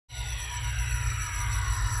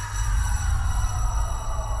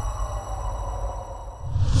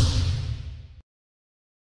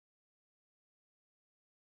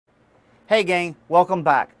Hey gang, welcome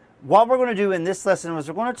back. What we're going to do in this lesson is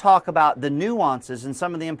we're going to talk about the nuances and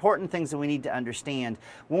some of the important things that we need to understand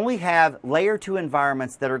when we have layer 2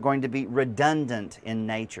 environments that are going to be redundant in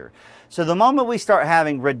nature. So the moment we start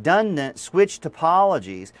having redundant switch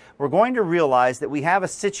topologies, we're going to realize that we have a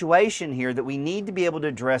situation here that we need to be able to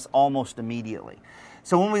address almost immediately.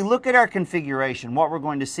 So when we look at our configuration, what we're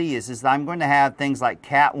going to see is that I'm going to have things like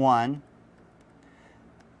Cat1,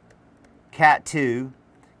 Cat2,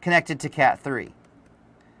 connected to Cat3.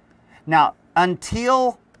 Now,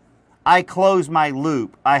 until I close my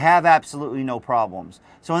loop, I have absolutely no problems.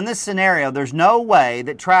 So in this scenario, there's no way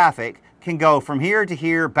that traffic can go from here to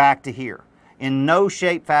here, back to here. In no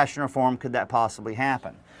shape, fashion, or form could that possibly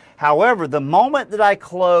happen. However, the moment that I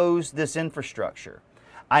close this infrastructure,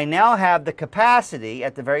 I now have the capacity,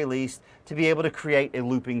 at the very least, to be able to create a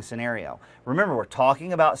looping scenario. Remember, we're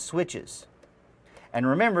talking about switches. And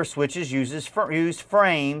remember, switches use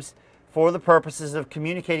frames for the purposes of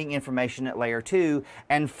communicating information at layer 2,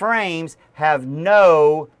 and frames have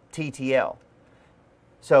no TTL.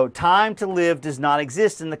 So time to live does not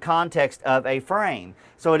exist in the context of a frame.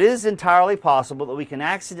 So it is entirely possible that we can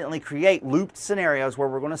accidentally create looped scenarios where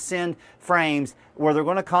we're going to send frames where they're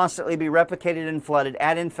going to constantly be replicated and flooded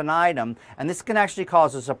ad infinitum, and this can actually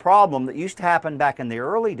cause us a problem that used to happen back in the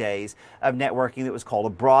early days of networking that was called a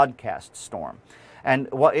broadcast storm. And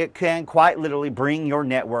it can quite literally bring your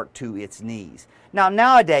network to its knees. Now,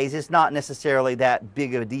 nowadays, it's not necessarily that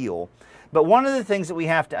big of a deal. But one of the things that we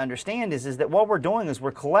have to understand is that what we're doing is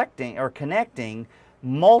we're collecting or connecting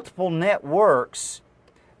multiple networks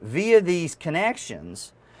via these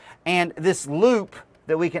connections. And this loop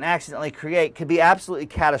that we can accidentally create could be absolutely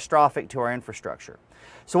catastrophic to our infrastructure.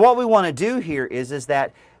 So what we want to do here is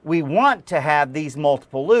that we want to have these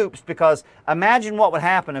multiple loops, because imagine what would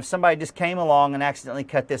happen if somebody just came along and accidentally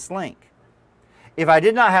cut this link. If I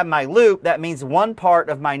did not have my loop, that means one part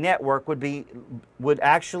of my network would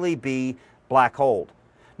actually be black holed.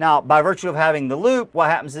 Now, by virtue of having the loop, what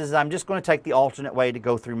happens is I'm just going to take the alternate way to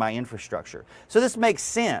go through my infrastructure. So this makes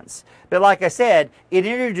sense. But like I said, it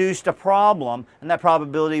introduced a problem, and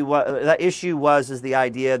that issue was the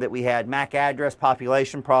idea that we had MAC address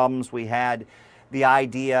population problems. We had the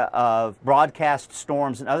idea of broadcast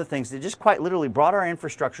storms and other things that just quite literally brought our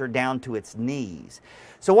infrastructure down to its knees.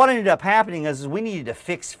 So what ended up happening is we needed a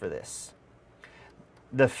fix for this.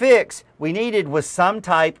 The fix we needed was some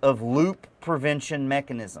type of loop prevention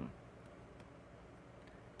mechanism.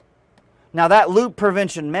 Now that loop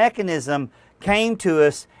prevention mechanism came to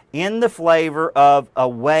us in the flavor of a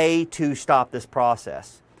way to stop this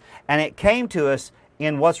process. And it came to us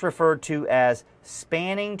in what's referred to as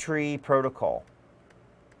spanning tree protocol.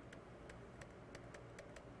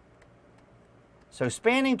 So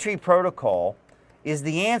spanning tree protocol is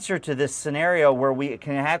the answer to this scenario where we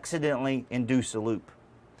can accidentally induce a loop.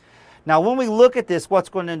 Now when we look at this, what's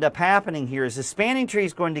going to end up happening here is the spanning tree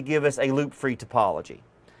is going to give us a loop-free topology.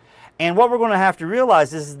 And what we're going to have to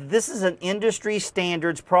realize is this is an industry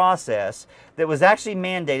standards process that was actually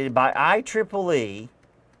mandated by IEEE,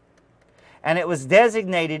 and it was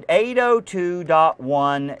designated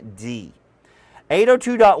 802.1D.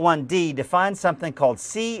 802.1D defines something called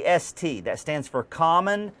CST, that stands for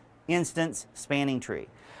Common Instance Spanning Tree.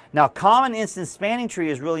 Now, Common Instance Spanning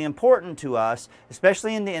Tree is really important to us,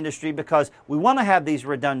 especially in the industry, because we want to have these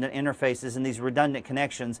redundant interfaces and these redundant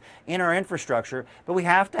connections in our infrastructure, but we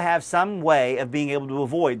have to have some way of being able to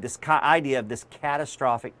avoid this idea of this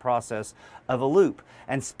catastrophic process of a loop.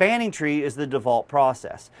 And spanning tree is the default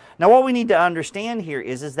process. Now, what we need to understand here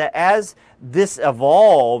is that as this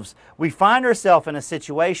evolves, we find ourselves in a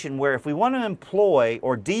situation where if we want to employ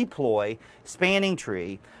or deploy spanning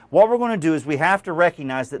tree, what we're going to do is we have to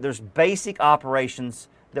recognize that there's basic operations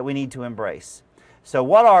that we need to embrace. So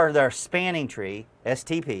what are their spanning tree,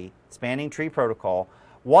 STP, spanning tree protocol?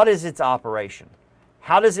 What is its operation?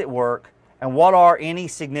 How does it work? And what are any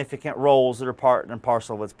significant roles that are part and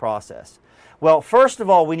parcel of its process? Well, first of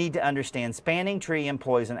all, we need to understand spanning tree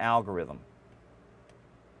employs an algorithm.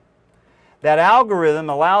 That algorithm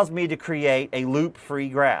allows me to create a loop-free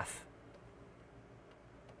graph.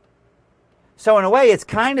 So in a way, it's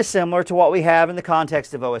kind of similar to what we have in the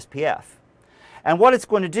context of OSPF. And what it's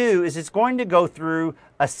going to do is it's going to go through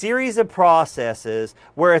a series of processes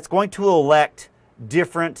where it's going to elect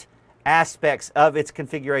different aspects of its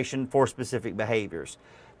configuration for specific behaviors.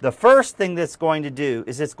 The first thing that's going to do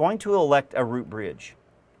is it's going to elect a root bridge.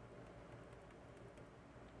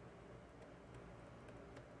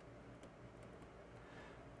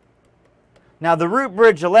 Now the root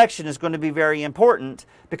bridge election is going to be very important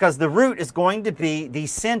because the root is going to be the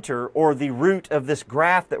center or the root of this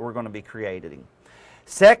graph that we're going to be creating.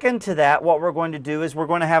 Second to that, what we're going to do is we're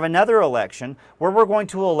going to have another election where we're going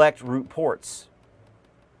to elect root ports.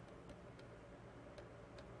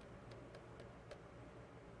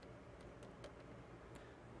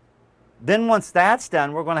 Then once that's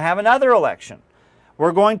done, we're going to have another election.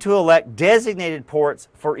 We're going to elect designated ports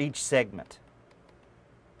for each segment.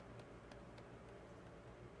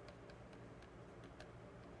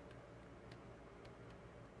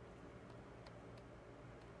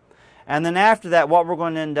 And then after that, what we're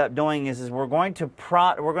going to end up doing is we're going to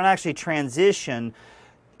actually transition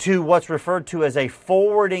to what's referred to as a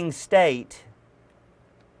forwarding state,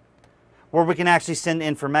 where we can actually send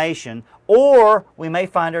information, or we may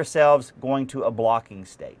find ourselves going to a blocking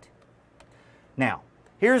state. Now,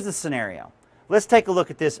 here's the scenario. Let's take a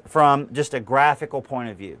look at this from just a graphical point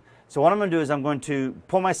of view. So what I'm going to do is I'm going to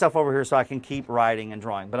pull myself over here so I can keep writing and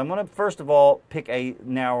drawing. But I'm going to first of all pick a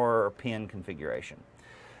narrower pin configuration.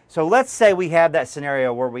 So let's say we have that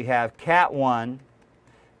scenario where we have Cat1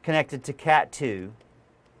 connected to Cat2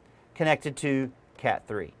 connected to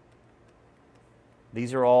Cat3.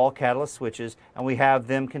 These are all catalyst switches, and we have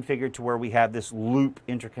them configured to where we have this loop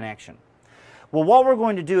interconnection. Well, what we're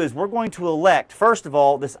going to do is we're going to elect, first of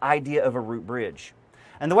all, this idea of a root bridge.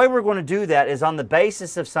 And the way we're going to do that is on the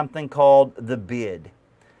basis of something called the BID,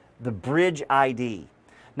 the bridge ID.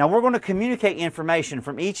 Now, we're going to communicate information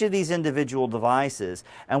from each of these individual devices,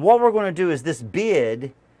 and what we're going to do is this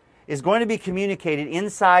BID is going to be communicated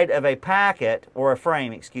inside of a packet, or a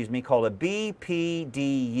frame, excuse me, called a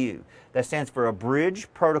BPDU. That stands for a Bridge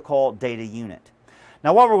Protocol Data Unit.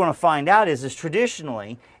 Now, what we're going to find out is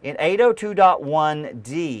traditionally in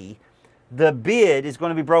 802.1d, the BID is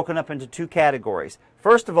going to be broken up into two categories.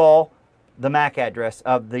 First of all, the MAC address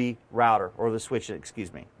of the router, or the switch,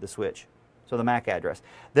 excuse me, the switch. So the MAC address.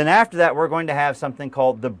 Then after that, we're going to have something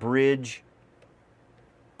called the bridge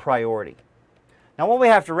priority. Now, what we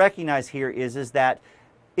have to recognize here is that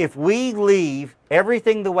if we leave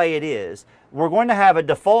everything the way it is, we're going to have a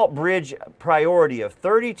default bridge priority of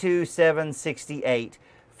 32,768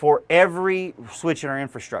 for every switch in our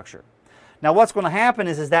infrastructure. Now, what's going to happen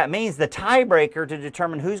is that means the tiebreaker to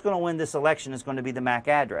determine who's going to win this election is going to be the MAC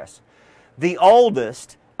address. The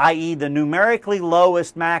oldest, i.e. the numerically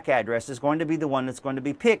lowest MAC address, is going to be the one that's going to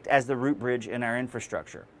be picked as the root bridge in our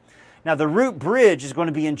infrastructure. Now, the root bridge is going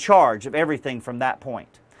to be in charge of everything from that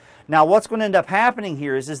point. Now, what's going to end up happening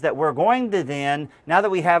here is that we're going to then, now that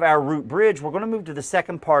we have our root bridge, we're going to move to the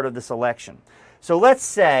second part of this election. So let's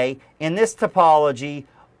say in this topology,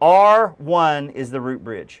 R1 is the root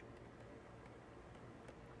bridge.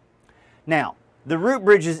 Now, the root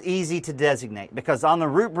bridge is easy to designate because on the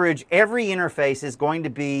root bridge, every interface is going to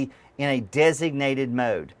be in a designated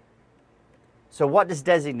mode. So what does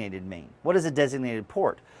designated mean? What is a designated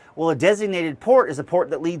port? Well, a designated port is a port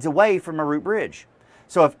that leads away from a root bridge.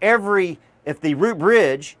 So if the root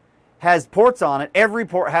bridge has ports on it, every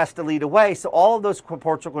port has to lead away. So all of those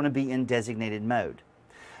ports are going to be in designated mode.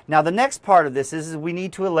 Now, the next part of this is we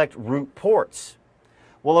need to elect root ports.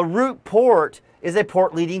 Well, a root port is a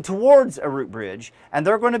port leading towards a root bridge, and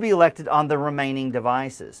they're going to be elected on the remaining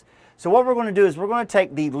devices. So what we're going to do is we're going to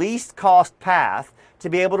take the least cost path to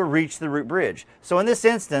be able to reach the root bridge. So in this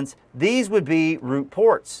instance, these would be root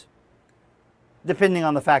ports, depending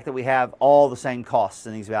on the fact that we have all the same costs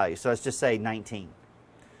in these values. So let's just say 19.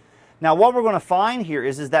 Now, what we're going to find here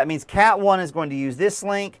is that means Cat1 is going to use this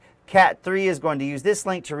link, Cat3 is going to use this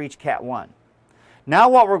link to reach Cat1. Now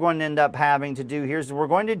what we're going to end up having to do here is we're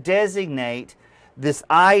going to designate this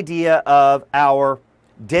idea of our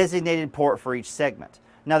designated port for each segment.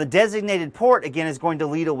 Now, the designated port, again, is going to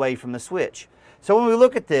lead away from the switch. So when we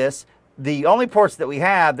look at this, the only ports that we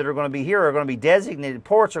have that are going to be here are going to be designated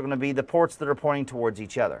ports, are going to be the ports that are pointing towards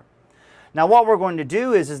each other. Now, what we're going to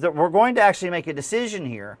do is that we're going to actually make a decision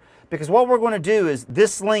here, because what we're going to do is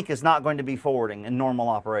this link is not going to be forwarding in normal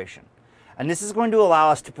operation. And this is going to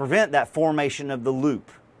allow us to prevent that formation of the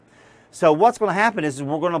loop. So what's going to happen is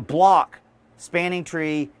we're going to block spanning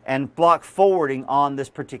tree and block forwarding on this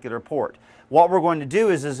particular port. What we're going to do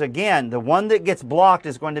is again, the one that gets blocked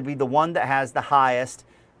is going to be the one that has the highest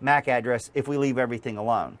MAC address if we leave everything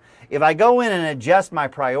alone. If I go in and adjust my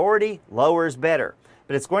priority, lower is better.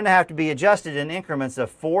 But it's going to have to be adjusted in increments of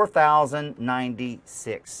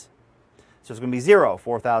 4,096. So it's going to be 0,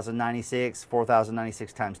 4,096,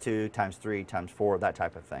 4,096 times 2, times 3, times 4, that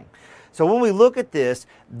type of thing. So when we look at this,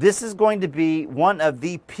 this is going to be one of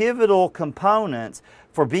the pivotal components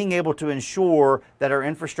for being able to ensure that our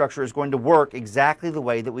infrastructure is going to work exactly the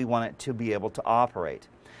way that we want it to be able to operate.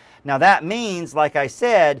 Now that means, like I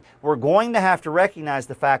said, we're going to have to recognize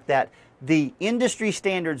the fact that the industry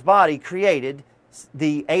standards body created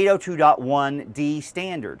the 802.1d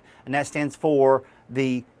standard, and that stands for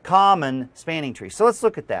the common spanning tree. So let's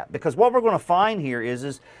look at that, because what we're going to find here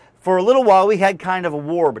is for a little while we had kind of a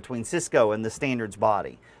war between Cisco and the standards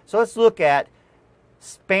body. So let's look at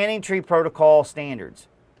spanning tree protocol standards,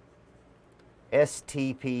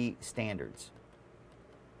 STP standards.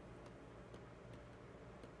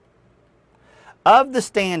 Of the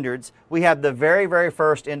standards, we have the very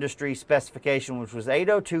first industry specification, which was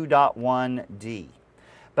 802.1d.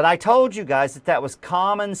 But I told you guys that that was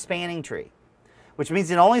common spanning tree, which means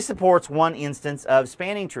it only supports one instance of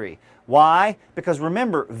spanning tree. Why? Because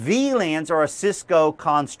remember, VLANs are a Cisco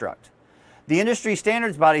construct. The industry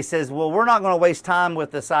standards body says, well, we're not going to waste time with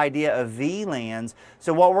this idea of VLANs,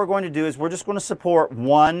 so what we're going to do is we're just going to support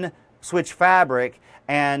one switch fabric,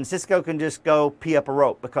 and Cisco can just go pee up a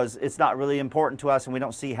rope because it's not really important to us and we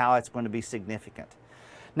don't see how it's going to be significant.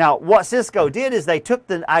 Now, what Cisco did is they took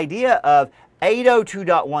the idea of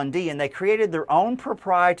 802.1d and they created their own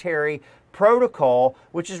proprietary protocol,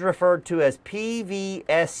 which is referred to as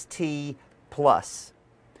PVST+.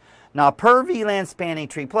 Now, per VLAN spanning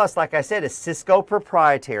tree plus, like I said, is Cisco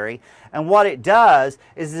proprietary, and what it does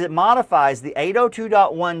is it modifies the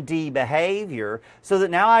 802.1d behavior so that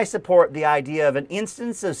now I support the idea of an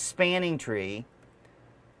instance of spanning tree.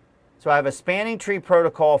 So I have a spanning tree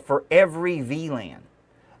protocol for every VLAN,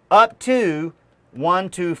 up to 1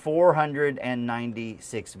 to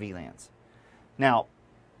 496 VLANs. Now,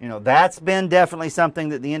 you know, that's been definitely something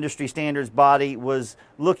that the industry standards body was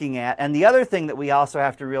looking at. And the other thing that we also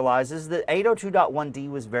have to realize is that 802.1d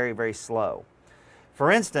was very slow.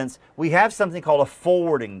 For instance, we have something called a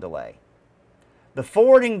forwarding delay. The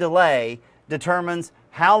forwarding delay determines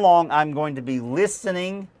how long I'm going to be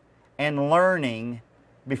listening and learning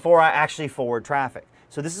before I actually forward traffic.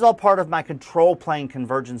 So this is all part of my control plane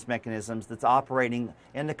convergence mechanisms that's operating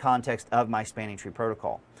in the context of my spanning tree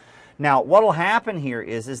protocol. Now, what will happen here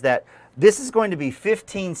is that this is going to be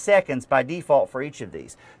 15 seconds by default for each of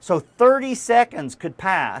these. So 30 seconds could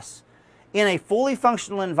pass in a fully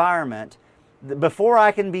functional environment before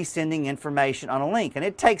I can be sending information on a link. And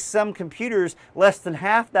it takes some computers less than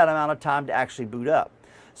half that amount of time to actually boot up.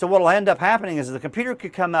 So what will end up happening is the computer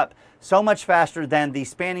could come up so much faster than the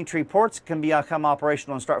spanning tree ports can become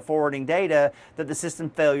operational and start forwarding data that the system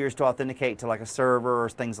failures to authenticate to like a server or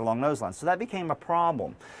things along those lines. So that became a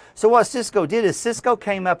problem. So what Cisco did is Cisco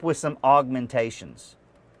came up with some augmentations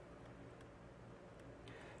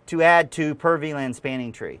to add to per VLAN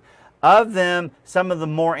spanning tree. Of them, some of the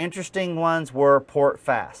more interesting ones were port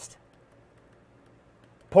fast.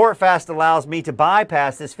 Port fast allows me to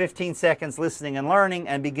bypass this 15 seconds listening and learning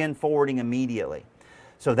and begin forwarding immediately.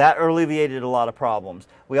 So that alleviated a lot of problems.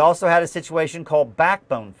 We also had a situation called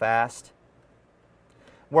backbone fast,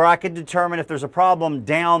 where I could determine if there's a problem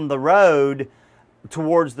down the road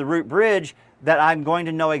towards the root bridge, that I'm going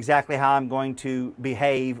to know exactly how I'm going to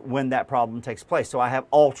behave when that problem takes place. So I have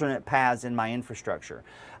alternate paths in my infrastructure.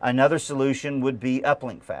 Another solution would be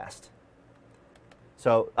uplink fast.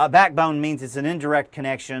 So a backbone means it's an indirect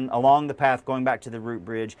connection along the path going back to the root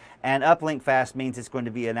bridge, and uplink fast means it's going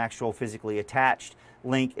to be an actual physically attached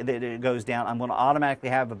link that it goes down. I'm going to automatically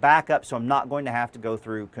have a backup, so I'm not going to have to go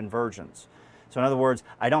through convergence. So in other words,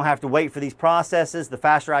 I don't have to wait for these processes. The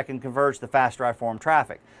faster I can converge, the faster I form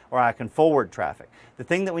traffic, or I can forward traffic. The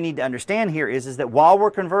thing that we need to understand here is that while we're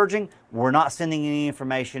converging, we're not sending any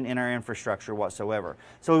information in our infrastructure whatsoever.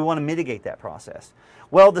 So we want to mitigate that process.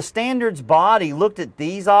 Well, the standards body looked at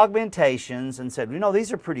these augmentations and said, you know,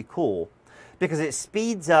 these are pretty cool because it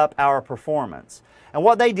speeds up our performance. And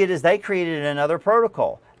what they did is they created another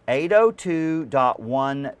protocol,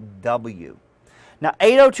 802.1w. Now,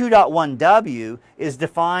 802.1w is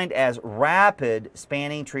defined as Rapid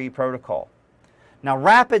Spanning Tree Protocol. Now,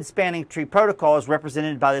 Rapid Spanning Tree Protocol is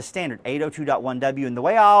represented by this standard, 802.1w, and the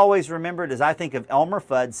way I always remember it is I think of Elmer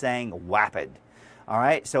Fudd saying WAPID. All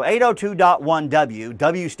right, so 802.1w,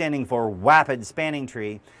 W standing for Rapid Spanning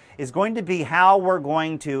Tree, is going to be how we're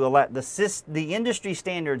going to let the industry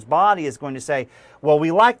standards body is going to say, well,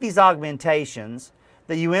 we like these augmentations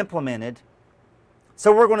that you implemented,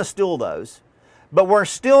 so we're going to steal those. But we're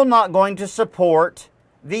still not going to support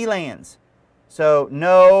VLANs. So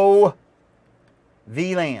no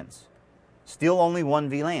VLANs. Still only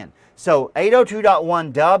one VLAN. So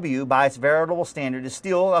 802.1w by its veritable standard is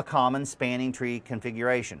still a common spanning tree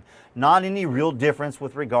configuration. Not any real difference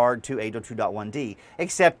with regard to 802.1d,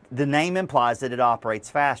 except the name implies that it operates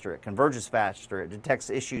faster, it converges faster, it detects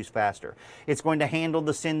issues faster. It's going to handle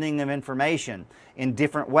the sending of information in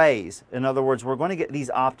different ways. In other words, we're going to get these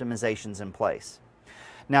optimizations in place.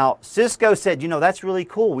 Now, Cisco said, you know, that's really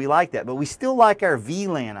cool. We like that, but we still like our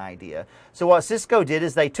VLAN idea. So what Cisco did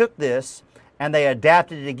is they took this and they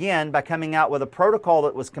adapted it again by coming out with a protocol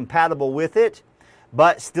that was compatible with it,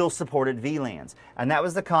 but still supported VLANs. And that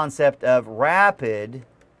was the concept of rapid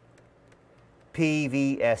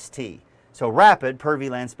PVST. So rapid per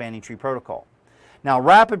VLAN spanning tree protocol. Now,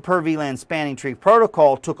 rapid per VLAN spanning tree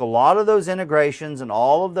protocol took a lot of those integrations and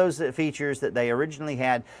all of those features that they originally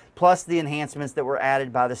had, plus the enhancements that were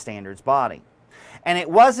added by the standards body. And it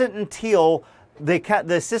wasn't until the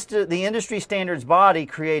industry standards body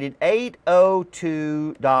created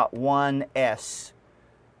 802.1s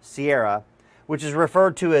Sierra, which is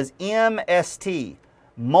referred to as MST,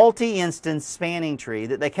 multi-instance spanning tree,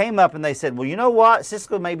 that they came up and they said, well, you know what?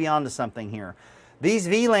 Cisco may be onto something here. These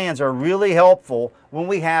VLANs are really helpful when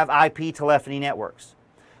we have IP telephony networks,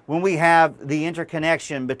 when we have the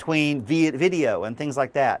interconnection between video and things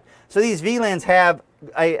like that. So these VLANs have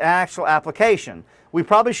an actual application. We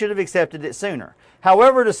probably should have accepted it sooner.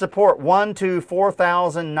 However, to support 1 to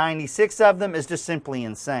 4,096 of them is just simply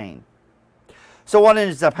insane. So what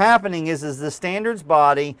ends up happening is the standards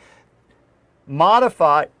body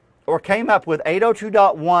modified or came up with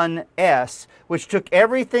 802.1s, which took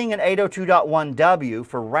everything in 802.1w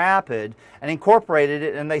for rapid and incorporated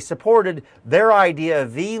it, and they supported their idea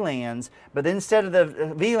of VLANs, but instead of the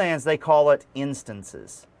VLANs, they call it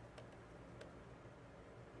instances.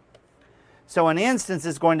 So an instance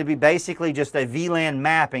is going to be basically just a VLAN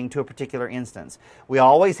mapping to a particular instance. We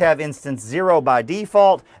always have instance 0 by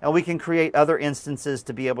default, and we can create other instances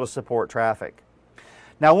to be able to support traffic.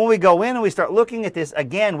 Now, when we go in and we start looking at this,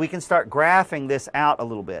 again, we can start graphing this out a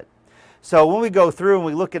little bit. So when we go through and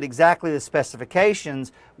we look at exactly the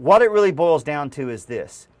specifications, what it really boils down to is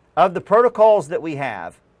this. Of the protocols that we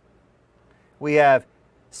have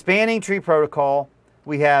spanning tree protocol,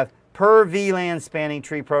 we have per VLAN spanning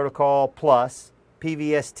tree protocol plus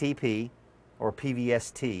PVSTP or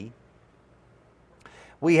PVST.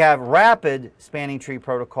 We have rapid spanning tree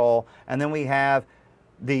protocol, and then we have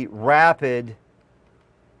the rapid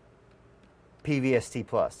PVST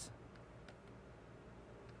plus.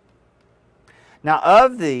 Now,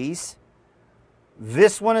 of these,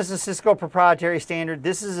 this one is a Cisco proprietary standard.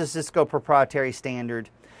 This is a Cisco proprietary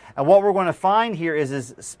standard. And what we're going to find here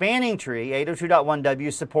is spanning tree,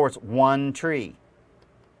 802.1w, supports one tree.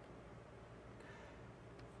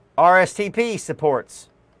 RSTP supports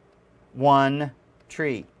one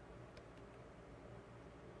tree.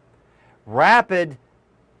 Rapid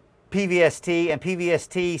PVST and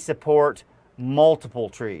PVST support multiple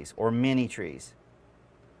trees or many trees.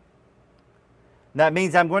 That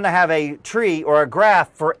means I'm going to have a tree or a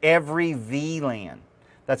graph for every VLAN.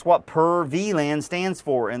 That's what per VLAN stands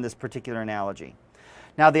for in this particular analogy.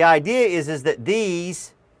 Now, the idea is that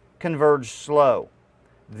these converge slow.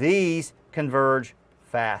 These converge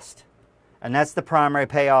fast. And that's the primary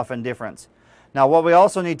payoff and difference. Now, what we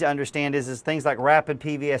also need to understand is things like rapid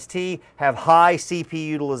PVST have high CPU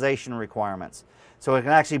utilization requirements. So it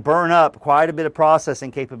can actually burn up quite a bit of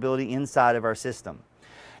processing capability inside of our system.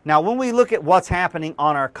 Now, when we look at what's happening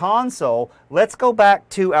on our console, let's go back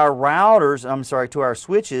to our routers, to our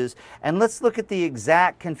switches, and let's look at the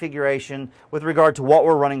exact configuration with regard to what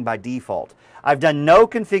we're running by default. I've done no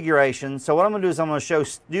configuration, so what I'm going to do is I'm going to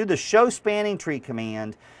do the show spanning tree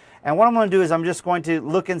command, and what I'm going to do is I'm just going to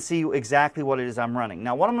look and see exactly what it is I'm running.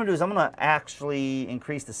 Now, what I'm going to do is I'm going to actually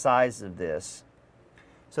increase the size of this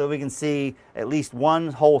so that we can see at least one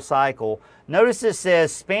whole cycle. Notice it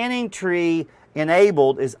says spanning tree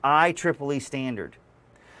enabled is IEEE standard.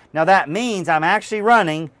 Now that means I'm actually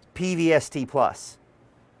running PVST plus.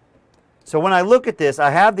 So when I look at this,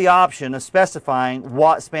 I have the option of specifying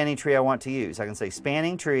what spanning tree I want to use. I can say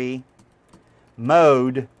spanning tree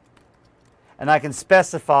mode, and I can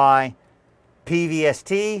specify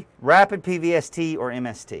PVST, rapid PVST, or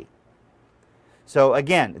MST. So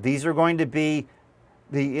again, these are going to be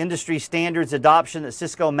the industry standards adoption that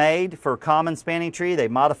Cisco made for common spanning tree. They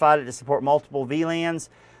modified it to support multiple VLANs.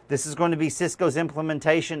 This is going to be Cisco's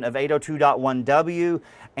implementation of 802.1w.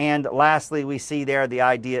 And lastly, we see there the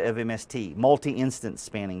idea of MST, multi-instance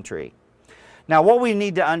spanning tree. Now, what we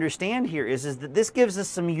need to understand here is that this gives us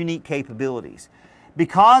some unique capabilities.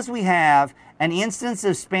 Because we have an instance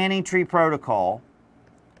of spanning tree protocol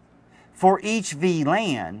for each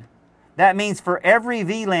VLAN, that means for every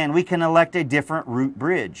VLAN, we can elect a different root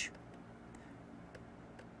bridge.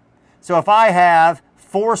 So if I have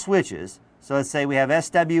 4 switches, so let's say we have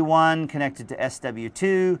SW1 connected to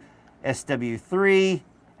SW2, SW3,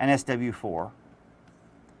 and SW4,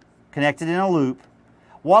 connected in a loop,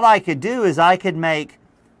 what I could do is I could make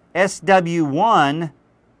SW1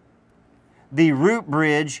 the root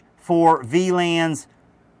bridge for VLANs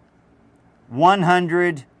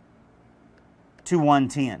 100 to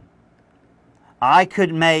 110. I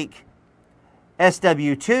could make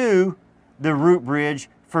SW2 the root bridge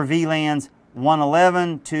for VLANs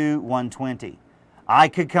 111 to 120. I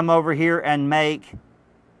could come over here and make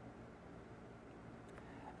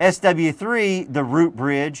SW3 the root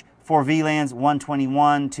bridge for VLANs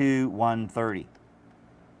 121 to 130.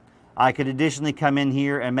 I could additionally come in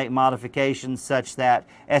here and make modifications such that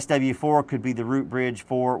SW4 could be the root bridge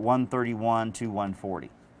for 131 to 140.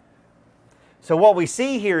 So what we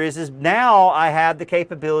see here is now I have the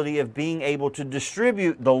capability of being able to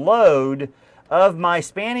distribute the load of my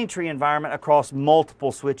spanning tree environment across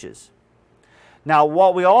multiple switches. Now,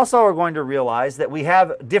 what we also are going to realize that we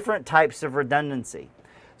have different types of redundancy.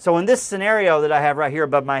 So in this scenario that I have right here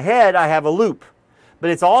above my head, I have a loop. But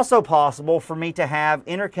it's also possible for me to have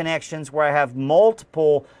interconnections where I have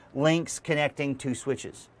multiple links connecting two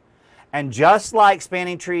switches. And just like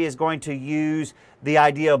spanning tree is going to use the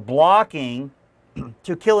idea of blocking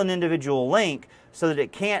to kill an individual link so that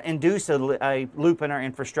it can't induce a loop in our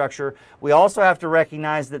infrastructure, we also have to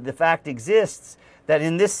recognize that the fact exists that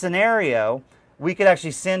in this scenario, we could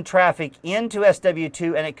actually send traffic into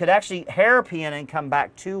SW2 and it could actually hairpin and come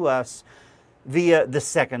back to us via the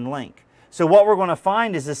second link. So what we're going to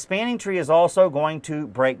find is the spanning tree is also going to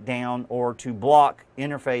break down or to block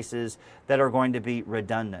interfaces that are going to be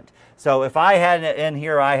redundant. So if I had in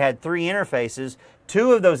here, I had 3 interfaces,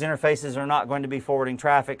 2 of those interfaces are not going to be forwarding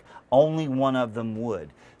traffic, only one of them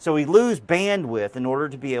would. So we lose bandwidth in order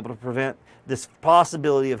to be able to prevent this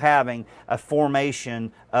possibility of having a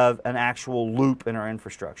formation of an actual loop in our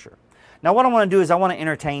infrastructure. Now what I want to do is I want to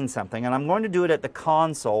entertain something, and I'm going to do it at the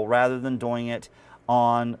console rather than doing it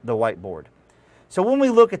on the whiteboard. So when we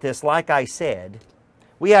look at this, like I said,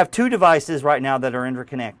 we have 2 devices right now that are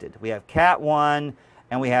interconnected. We have Cat1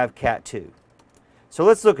 and we have Cat2. So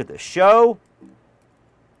let's look at this. Show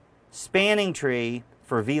spanning tree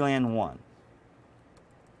for VLAN 1.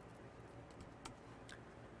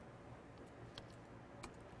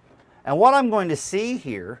 And what I'm going to see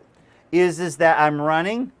here is that I'm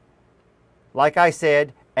running, like I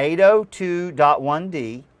said,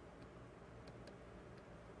 802.1d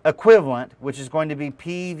equivalent, which is going to be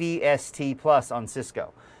PVST plus on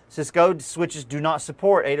Cisco. Cisco switches do not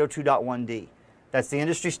support 802.1d. That's the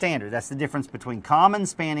industry standard. That's the difference between common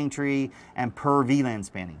spanning tree and per VLAN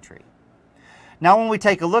spanning tree. Now when we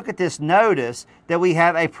take a look at this, notice that we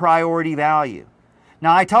have a priority value.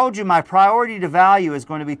 Now I told you my priority to value is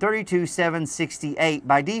going to be 32.768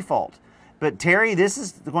 by default. But Terry,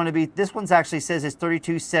 this one's actually says it's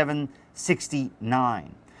 32.769.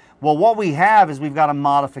 Well, what we have is we've got a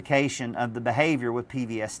modification of the behavior with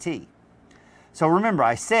PVST. So remember,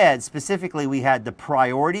 I said specifically we had the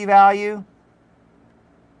priority value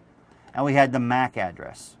and we had the MAC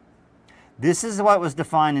address. This is what was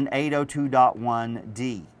defined in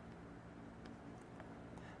 802.1d.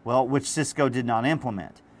 Well, which Cisco did not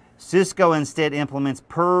implement. Cisco instead implements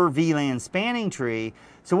per VLAN spanning tree.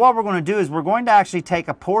 So what we're going to do is we're going to actually take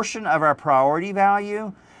a portion of our priority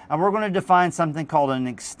value and we're going to define something called an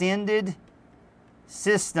extended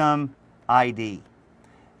system ID.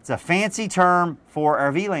 It's a fancy term for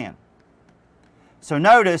our VLAN. So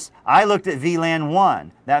notice I looked at VLAN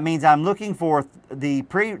 1. That means I'm looking for the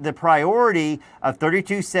priority of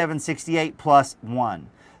 32.768 plus 1.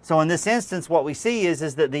 So in this instance, what we see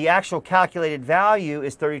is that the actual calculated value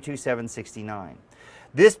is 32.769.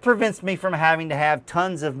 This prevents me from having to have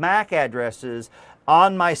tons of MAC addresses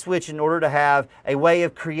on my switch in order to have a way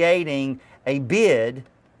of creating a bid,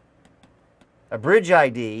 a bridge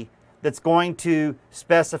ID, that's going to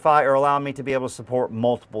specify or allow me to be able to support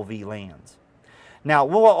multiple VLANs. Now,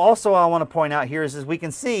 what also I want to point out here is we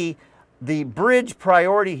can see the bridge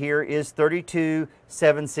priority here is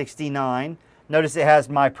 32.769. Notice it has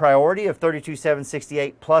my priority of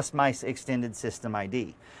 32.768 plus my extended system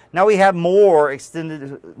ID. Now we have more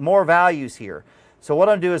values here. So what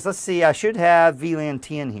I'll do is, let's see, I should have VLAN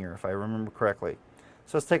 10 here if I remember correctly.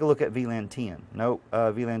 So let's take a look at VLAN 10. Nope,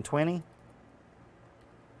 VLAN 20.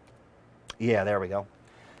 Yeah, there we go.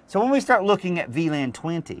 So when we start looking at VLAN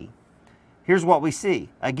 20, here's what we see.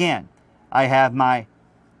 Again, I have my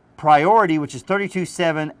priority, which is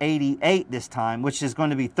 32.788 this time, which is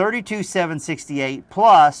going to be 32.768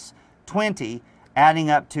 plus 20,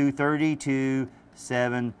 adding up to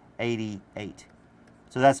 32.788.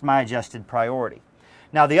 So that's my adjusted priority.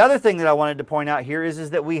 Now the other thing that I wanted to point out here is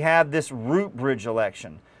that we have this root bridge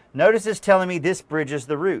election. Notice it's telling me this bridge is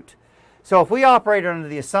the root. So if we operate under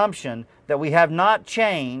the assumption that we have not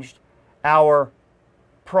changed our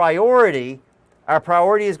priority, our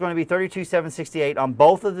priority is going to be 32768 on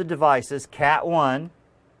both of the devices, Cat1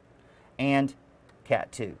 and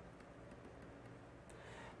Cat2.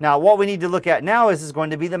 Now, what we need to look at now is going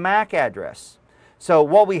to be the MAC address. So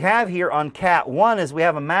what we have here on Cat1 is we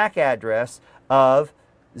have a MAC address of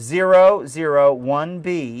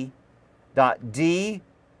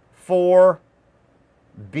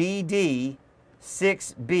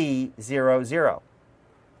 001B.D4BD6B00.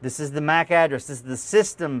 This is the MAC address. This is the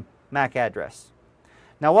system MAC address.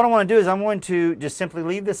 Now what I want to do is I'm going to just simply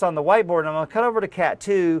leave this on the whiteboard, and I'm going to cut over to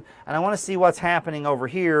Cat2, and I want to see what's happening over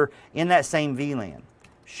here in that same VLAN.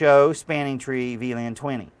 Show spanning tree VLAN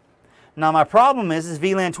 20. Now my problem is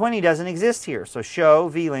VLAN 20 doesn't exist here. So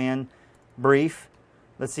show VLAN brief.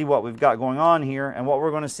 Let's see what we've got going on here, and what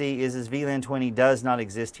we're going to see is VLAN 20 does not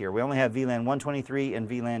exist here. We only have VLAN 123 and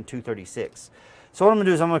VLAN 236. So what I'm going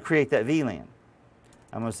to do is I'm going to create that VLAN.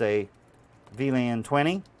 I'm going to say VLAN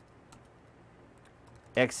 20,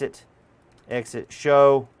 exit,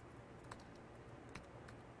 show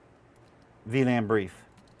VLAN brief.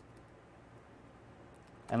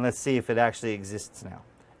 And let's see if it actually exists now.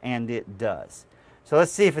 And it does. So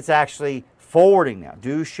let's see if it's actually forwarding now.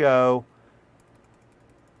 Do show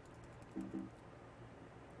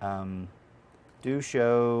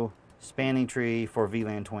spanning tree for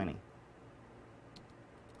VLAN 20.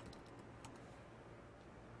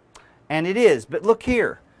 And it is, but look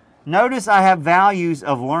here. Notice I have values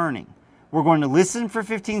of learning. We're going to listen for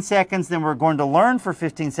 15 seconds, then we're going to learn for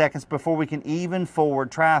 15 seconds before we can even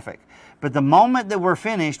forward traffic. But the moment that we're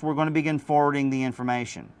finished, we're going to begin forwarding the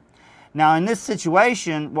information. Now in this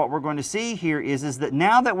situation, what we're going to see here is that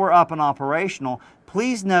now that we're up and operational,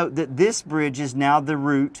 please note that this bridge is now the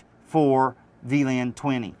route for VLAN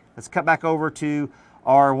 20. Let's cut back over to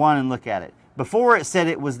R1 and look at it. Before it said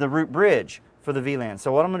it was the route bridge for the VLAN.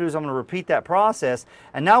 So what I'm going to do is I'm going to repeat that process,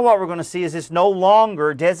 and now what we're going to see is it's no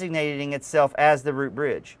longer designating itself as the route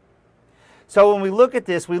bridge. So when we look at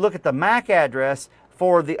this, we look at the MAC address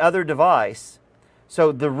for the other device.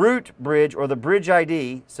 So the route bridge, or the bridge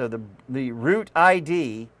ID, so the route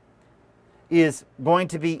ID is going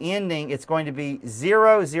to be ending, it's going to be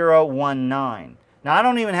 0019. Now I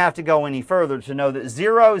don't even have to go any further to know that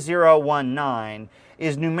 0019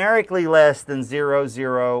 is numerically less than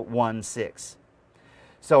 0016.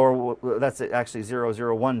 So that's actually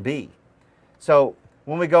 001B. So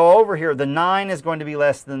when we go over here, the 9 is going to be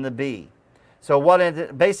less than the B. So what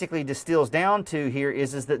it basically distills down to here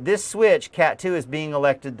is that this switch, Cat2, is being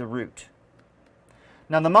elected the route.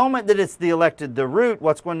 Now the moment that it's elected the route,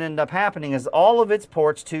 what's going to end up happening is all of its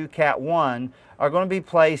ports to Cat1 are going to be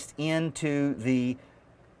placed into the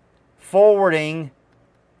forwarding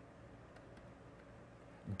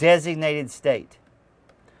designated state.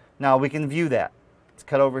 Now we can view that. Let's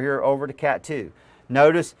cut over here over to Cat2.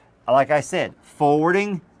 Notice, like I said,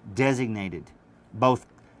 forwarding designated, both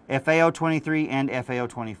FAO23 and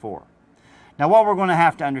FAO24. Now what we're going to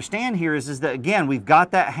have to understand here is that, again, we've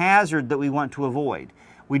got that hazard that we want to avoid.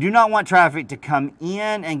 We do not want traffic to come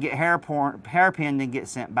in and get hairpinned and get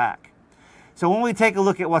sent back. So when we take a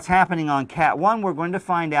look at what's happening on Cat1, we're going to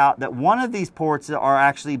find out that one of these ports are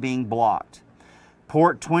actually being blocked.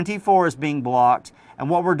 Port 24 is being blocked, and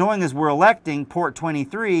what we're doing is we're electing port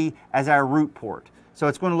 23 as our root port. So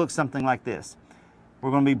it's going to look something like this.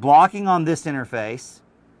 We're going to be blocking on this interface,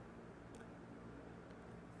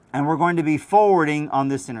 and we're going to be forwarding on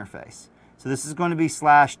this interface. So this is going to be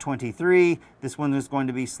 /23, this one is going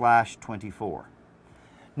to be /24.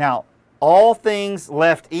 Now, all things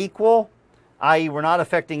left equal, i.e. we're not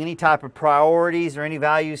affecting any type of priorities or any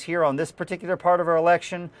values here on this particular part of our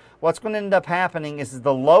election, what's going to end up happening is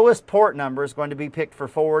the lowest port number is going to be picked for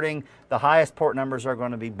forwarding, the highest port numbers are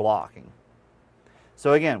going to be blocking.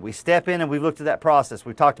 So again, we step in and we've looked at that process.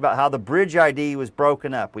 We talked about how the bridge ID was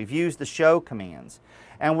broken up. We've used the show commands.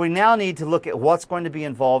 And we now need to look at what's going to be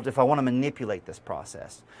involved if I want to manipulate this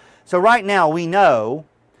process. So right now we know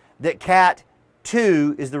that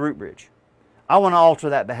Cat2 is the root bridge. I want to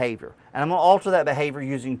alter that behavior. And I'm going to alter that behavior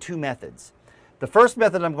using two methods. The first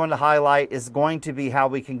method I'm going to highlight is going to be how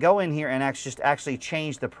we can go in here and actually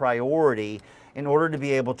change the priority in order to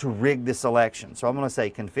be able to rig this election. So I'm going to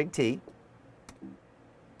say config T.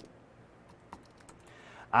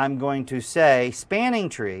 I'm going to say spanning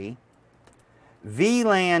tree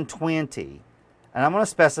VLAN 20, and I'm going to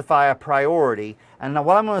specify a priority. And now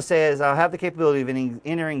what I'm going to say is I'll have the capability of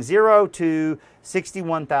entering 0 to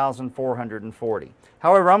 61,440.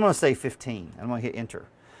 However, I'm going to say 15, and I'm going to hit enter.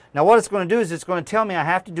 Now what it's going to do is it's going to tell me I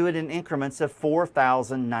have to do it in increments of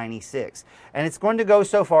 4,096. And it's going to go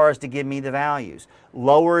so far as to give me the values.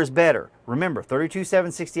 Lower is better. Remember,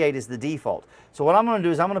 32,768 is the default. So what I'm going to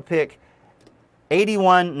do is I'm going to pick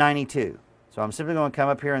 8192. So I'm simply going to come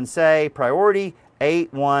up here and say priority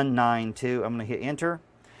 8192. I'm going to hit enter.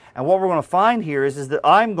 And what we're going to find here is that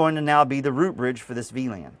I'm going to now be the root bridge for this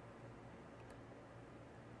VLAN.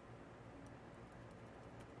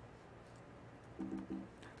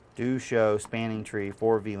 Do show spanning tree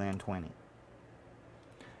for VLAN 20.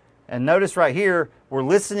 And notice right here, we're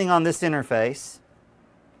listening on this interface.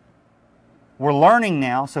 We're learning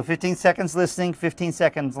now, so 15 seconds listening, 15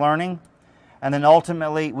 seconds learning, and then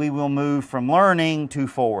ultimately we will move from learning to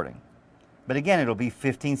forwarding. But again, it'll be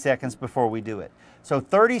 15 seconds before we do it. So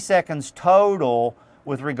 30 seconds total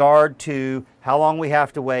with regard to how long we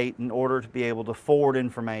have to wait in order to be able to forward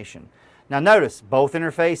information. Now notice, both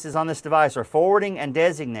interfaces on this device are forwarding and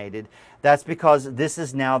designated. That's because this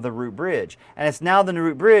is now the root bridge. And it's now the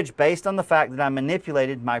root bridge based on the fact that I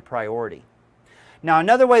manipulated my priority. Now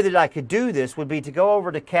another way that I could do this would be to go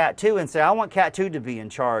over to Cat2 and say, I want Cat2 to be in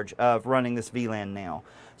charge of running this VLAN now.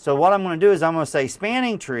 So what I'm going to do is I'm going to say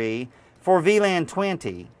spanning tree for VLAN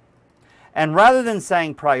 20. And rather than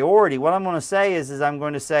saying priority, what I'm going to say is I'm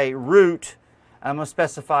going to say root, and I'm going to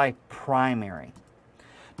specify primary.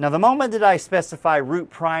 Now the moment that I specify root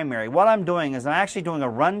primary, what I'm doing is I'm actually doing a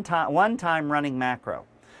one-time running macro.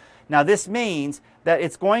 Now this means that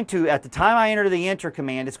it's going to, at the time I enter the enter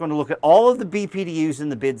command, it's going to look at all of the BPDUs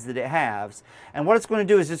and the bids that it has. And what it's going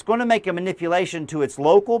to do is it's going to make a manipulation to its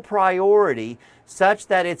local priority such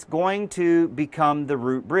that it's going to become the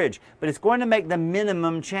root bridge. But it's going to make the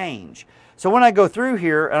minimum change. So when I go through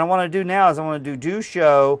here, and I want to do now is I want to do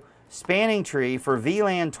show spanning tree for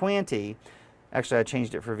VLAN 20. Actually, I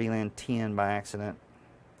changed it for VLAN 10 by accident.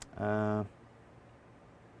 Let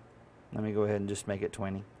me go ahead and just make it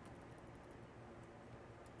 20.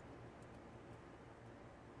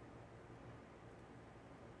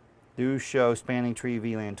 Do show spanning tree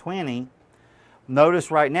VLAN 20. Notice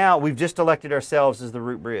right now we've just elected ourselves as the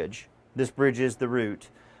root bridge. This bridge is the root.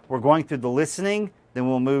 We're going through the listening, then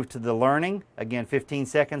we'll move to the learning. Again, 15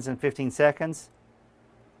 seconds and 15 seconds.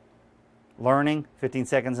 Learning, 15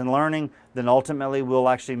 seconds and learning. Then ultimately we'll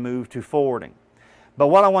actually move to forwarding. But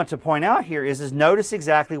what I want to point out here is notice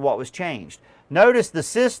exactly what was changed. Notice the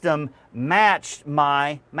system matched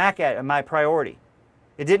my priority.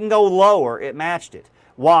 It didn't go lower, it matched it.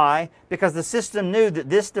 Why? Because the system knew that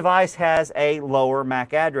this device has a lower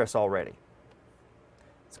MAC address already.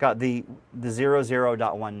 It's got the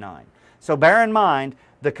 00.19. So bear in mind,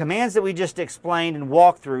 the commands that we just explained and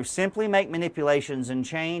walked through simply make manipulations and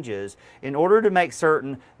changes in order to make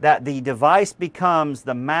certain that the device becomes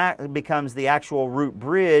the actual root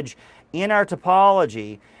bridge in our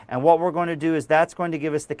topology. And what we're going to do is that's going to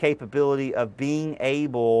give us the capability of being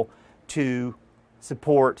able to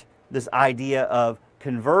support this idea of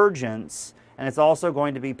convergence, and it's also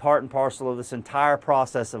going to be part and parcel of this entire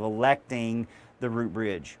process of electing the root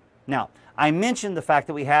bridge. Now, I mentioned the fact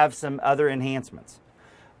that we have some other enhancements.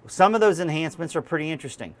 Some of those enhancements are pretty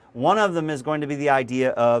interesting. One of them is going to be the idea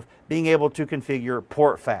of being able to configure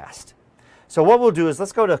port fast. So what we'll do is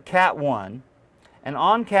let's go to Cat 1, and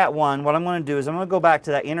on Cat 1 what I'm going to do is I'm going to go back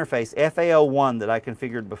to that interface FAO1 that I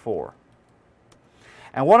configured before.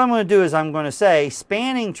 And what I'm going to do is I'm going to say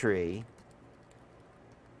spanning tree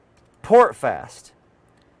port fast.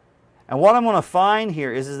 And what I'm going to find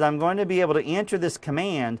here is I'm going to be able to enter this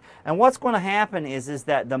command, and what's going to happen is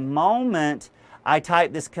that the moment I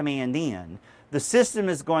type this command in, the system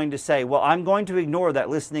is going to say, well, I'm going to ignore that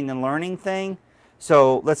listening and learning thing.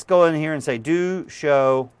 So let's go in here and say do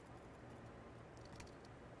show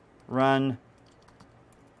run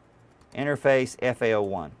interface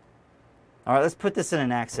FAO1. All right, let's put this into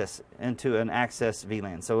an access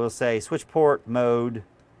VLAN. So we'll say switch port mode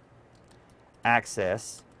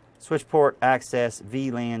access, switch port access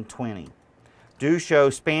VLAN 20. Do show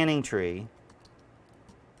spanning tree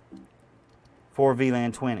for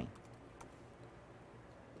VLAN 20.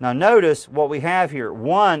 Now notice what we have here.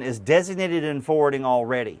 1 is designated in forwarding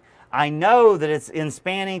already. I know that it's in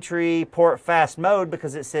spanning tree port fast mode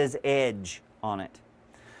because it says edge on it.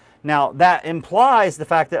 Now that implies the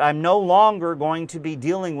fact that I'm no longer going to be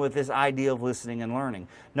dealing with this idea of listening and learning.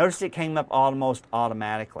 Notice it came up almost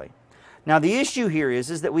automatically. Now the issue here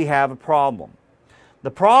is that we have a problem.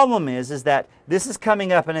 The problem is that this is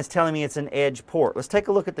coming up and it's telling me it's an edge port. Let's take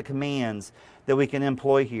a look at the commands that we can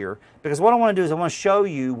employ here, because what I want to do is I want to show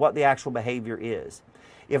you what the actual behavior is.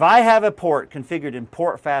 If I have a port configured in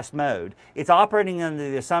port fast mode, it's operating under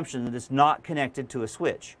the assumption that it's not connected to a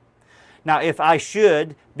switch. Now if I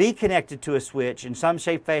should be connected to a switch in some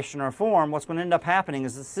shape, fashion, or form, what's going to end up happening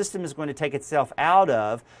is the system is going to take itself out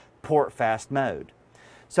of port fast mode.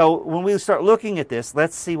 So when we start looking at this,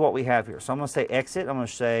 let's see what we have here. So I'm going to say exit. I'm going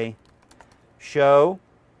to say show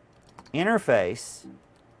interface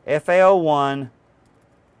FA01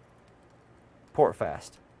 port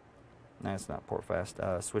fast. No, it's not port fast.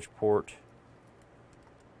 Switch port.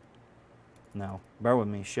 No, bear with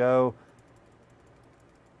me. Show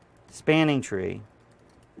spanning tree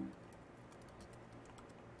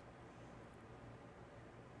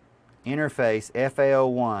interface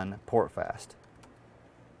FA01 port fast.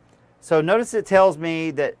 So notice it tells me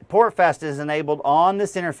that port fast is enabled on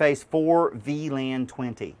this interface for VLAN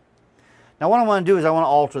 20. Now what I want to do is I want to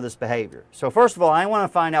alter this behavior. So first of all, I want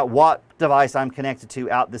to find out what device I'm connected to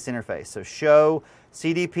out this interface. So show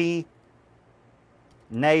CDP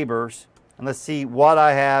neighbors, and let's see what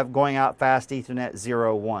I have going out fast Ethernet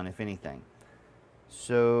 01, if anything.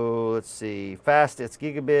 So let's see, fast, it's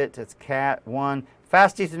gigabit, it's cat 1.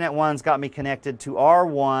 Fast Ethernet 1's got me connected to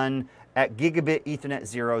R1 at gigabit Ethernet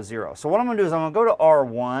 00. So what I'm going to do is I'm going to go to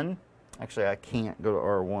R1. Actually, I can't go to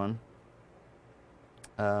R1.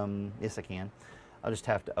 Yes, I can. I'll just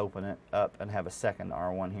have to open it up and have a second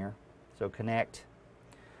R1 here. So connect.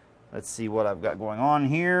 Let's see what I've got going on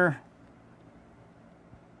here.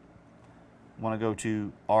 I want to go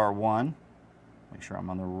to R1. Make sure I'm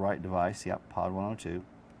on the right device. Yep, pod 102.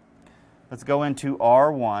 Let's go into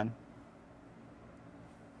R1.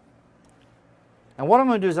 And what I'm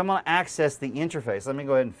going to do is I'm going to access the interface. Let me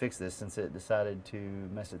go ahead and fix this since it decided to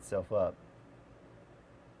mess itself up.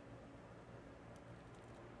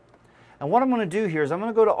 And what I'm going to do here is I'm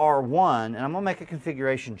going to go to R1 and I'm going to make a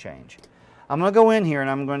configuration change. I'm going to go in here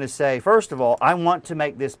and I'm going to say, first of all, I want to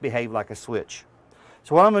make this behave like a switch.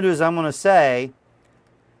 So what I'm going to do is I'm going to say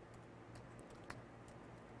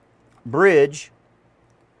bridge,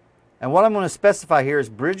 and what I'm going to specify here is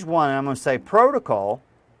bridge 1, and I'm going to say protocol.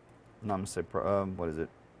 No, I'm going to say, what is it?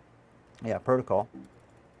 Yeah, protocol.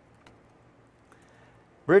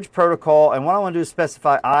 Bridge protocol, and what I want to do is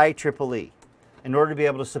specify IEEE in order to be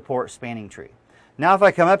able to support spanning tree. Now if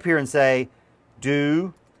I come up here and say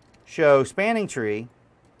do show spanning tree,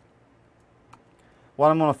 what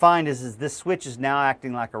I'm going to find is this switch is now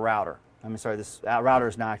acting like a router. This router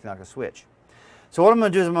is now acting like a switch. So what I'm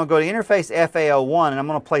going to do is I'm going to go to interface FA01 and I'm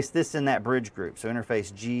going to place this in that bridge group. So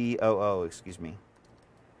interface GOO, excuse me.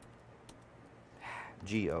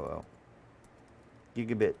 GOO.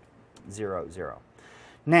 Gigabit 00.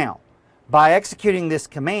 Now, by executing this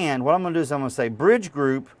command, what I'm going to do is I'm going to say bridge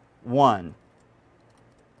group 1.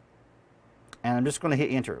 And I'm just going to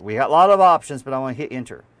hit enter. We got a lot of options, but I want to hit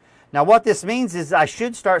enter. Now what this means is I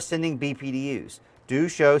should start sending BPDUs. Do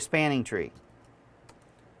show spanning tree.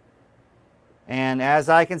 And as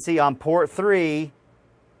I can see on port 3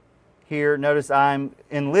 here, notice I'm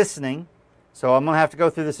in listening. So I'm going to have to go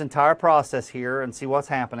through this entire process here and see what's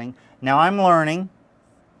happening. Now I'm learning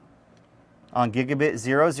on gigabit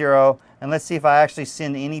 00. And let's see if I actually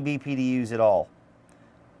send any BPDUs at all.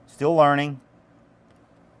 Still learning.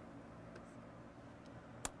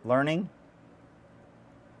 Learning.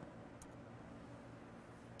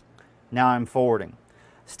 Now I'm forwarding.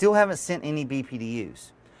 Still haven't sent any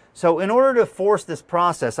BPDUs. So in order to force this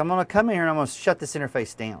process, I'm going to come in here and I'm going to shut this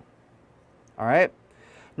interface down. All right?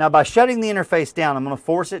 Now by shutting the interface down, I'm going to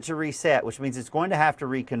force it to reset, which means it's going to have to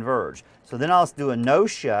reconverge. So then I'll do a no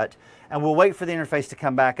shut, and we'll wait for the interface to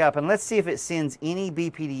come back up. And let's see if it sends any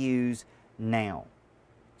BPDUs now.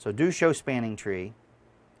 So do show spanning tree.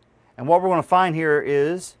 And what we're going to find here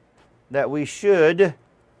is that we should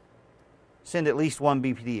send at least one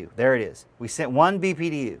BPDU. There it is. We sent one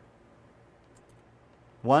BPDU.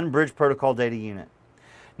 One bridge protocol data unit.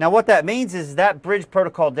 Now what that means is that bridge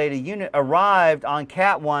protocol data unit arrived on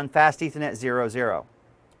Cat 1 Fast Ethernet 00.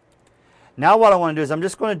 Now what I want to do is I'm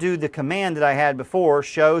just going to do the command that I had before,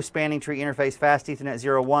 show spanning tree interface Fast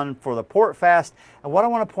Ethernet 01 for the port fast. And what I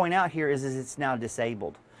want to point out here is it's now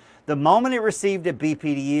disabled. The moment it received a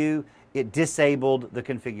BPDU, it disabled the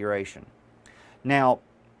configuration. Now,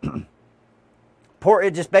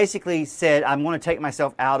 it just basically said I'm going to take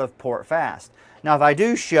myself out of port fast. Now if I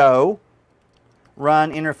do show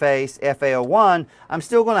run interface FA01, I'm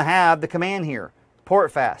still going to have the command here,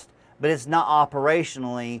 port fast, but it's not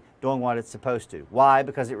operationally doing what it's supposed to. Why?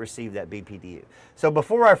 Because it received that BPDU. So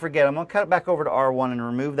before I forget, I'm going to cut it back over to R1 and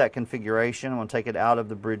remove that configuration. I'm going to take it out of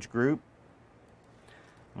the bridge group.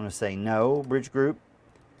 I'm going to say no, bridge group.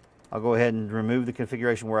 I'll go ahead and remove the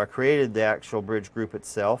configuration where I created the actual bridge group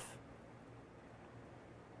itself.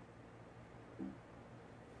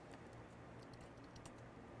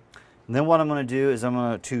 And then what I'm going to do is I'm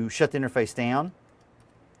going to shut the interface down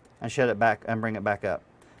and shut it back and bring it back up.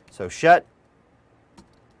 So shut,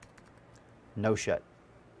 no shut.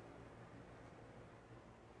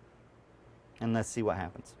 And let's see what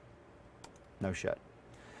happens. No shut.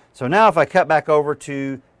 So now if I cut back over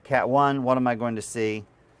to Cat 1, what am I going to see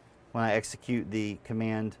when I execute the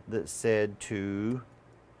command that said to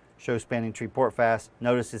show spanning tree port fast?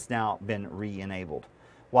 Notice it's now been re-enabled.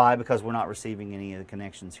 Why? Because we're not receiving any of the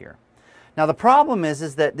connections here. Now the problem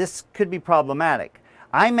is that this could be problematic.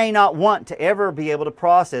 I may not want to ever be able to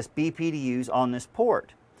process BPDUs on this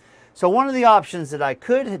port. So one of the options that I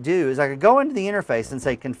could do is I could go into the interface and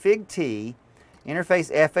say config T,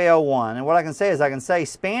 interface FAO1, and what I can say is I can say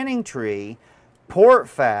spanning tree, port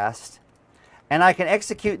fast, and I can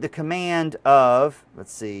execute the command of,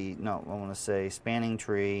 let's see, no, I want to say spanning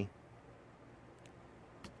tree,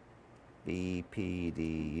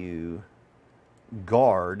 BPDU,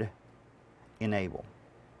 guard, enable.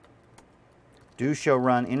 Do show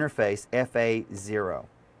run interface FA0.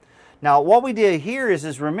 Now what we did here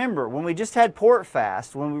is remember, when we just had port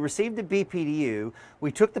fast, when we received the BPDU,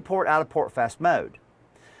 we took the port out of port fast mode.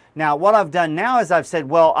 Now what I've done now is I've said,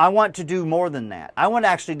 well, I want to do more than that. I want to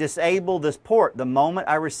actually disable this port the moment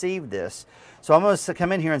I receive this. So I'm going to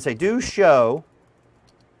come in here and say do show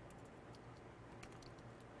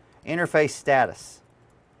interface status.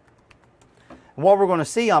 And what we're going to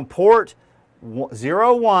see on port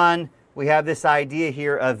 01, we have this idea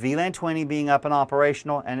here of VLAN 20 being up and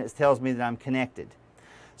operational, and it tells me that I'm connected.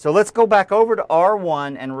 So let's go back over to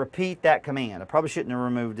R1 and repeat that command. I probably shouldn't have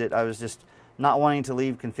removed it. I was just not wanting to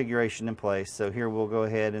leave configuration in place. So here we'll go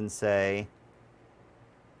ahead and say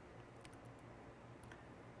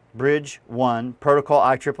bridge 1 protocol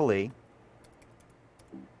IEEE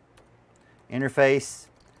interface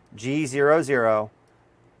G00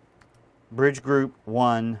 bridge group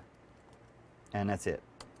 1, and that's it.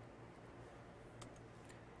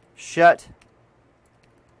 Shut,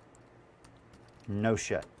 no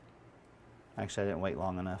shut. Actually, I didn't wait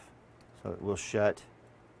long enough. So it will shut,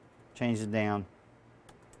 change it down,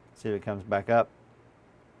 see if it comes back up.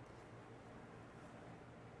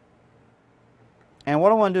 And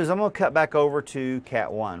what I want to do is I'm going to cut back over to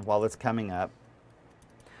Cat 1 while it's coming up.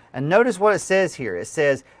 And notice what it says here. It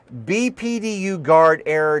says BPDU guard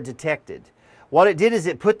error detected. What it did is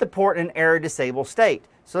it put the port in error disable state.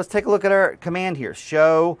 So let's take a look at our command here.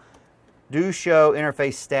 Do show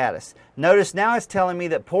interface status. Notice now it's telling me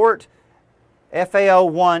that port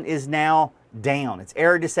FAO1 is now down. It's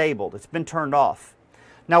error disabled. It's been turned off.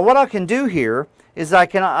 Now what I can do here is I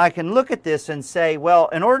can look at this and say, well,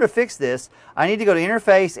 in order to fix this, I need to go to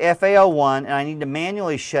interface FAO1 and I need to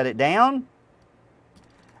manually shut it down,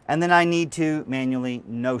 and then I need to manually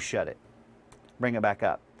no shut it. Bring it back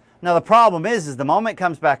up. Now the problem is the moment it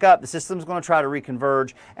comes back up, the system's going to try to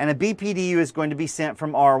reconverge, and a BPDU is going to be sent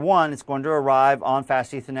from R1. It's going to arrive on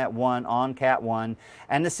Fast Ethernet 1 on Cat 1,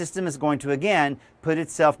 and the system is going to again put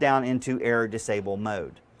itself down into error disable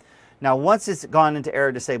mode. Now once it's gone into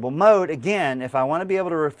error disable mode, again, if I want to be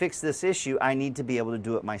able to fix this issue, I need to be able to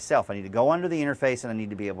do it myself. I need to go under the interface and I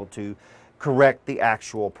need to be able to correct the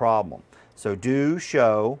actual problem. So do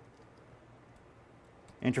show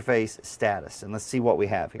interface status, and let's see what we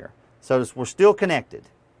have here. So we're still connected.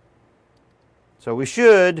 So we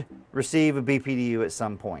should receive a BPDU at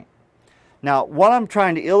some point. Now what I'm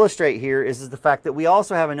trying to illustrate here is the fact that we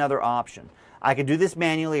also have another option. I could do this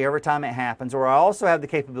manually every time it happens, or I also have the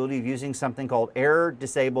capability of using something called error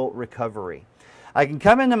disable recovery. I can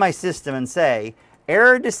come into my system and say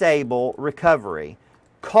error disable recovery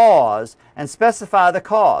cause and specify the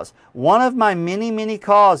cause. One of my many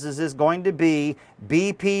causes is going to be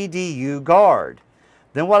BPDU guard.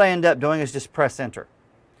 Then what I end up doing is just press enter.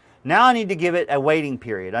 Now I need to give it a waiting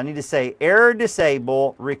period. I need to say error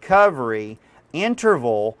disable recovery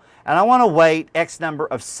interval, and I want to wait X number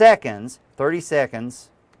of seconds, 30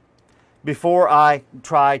 seconds, before I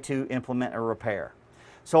try to implement a repair.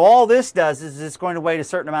 So all this does is it's going to wait a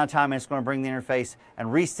certain amount of time and it's going to bring the interface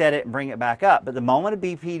and reset it and bring it back up. But the moment a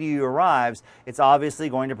BPDU arrives, it's obviously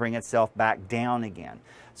going to bring itself back down again.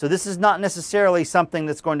 So this is not necessarily something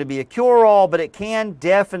that's going to be a cure-all, but it can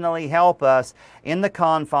definitely help us in the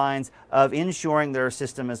confines of ensuring that our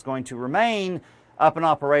system is going to remain up and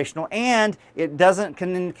operational, and it doesn't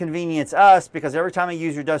inconvenience us, because every time a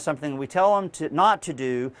user does something we tell them not to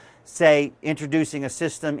do, say introducing a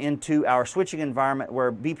system into our switching environment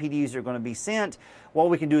where BPDUs are going to be sent,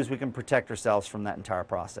 what we can do is we can protect ourselves from that entire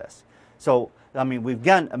process. So, I mean, we've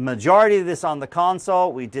done a majority of this on the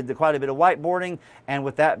console. We did quite a bit of whiteboarding, and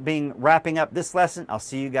with that being wrapping up this lesson, I'll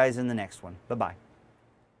see you guys in the next one. Bye-bye.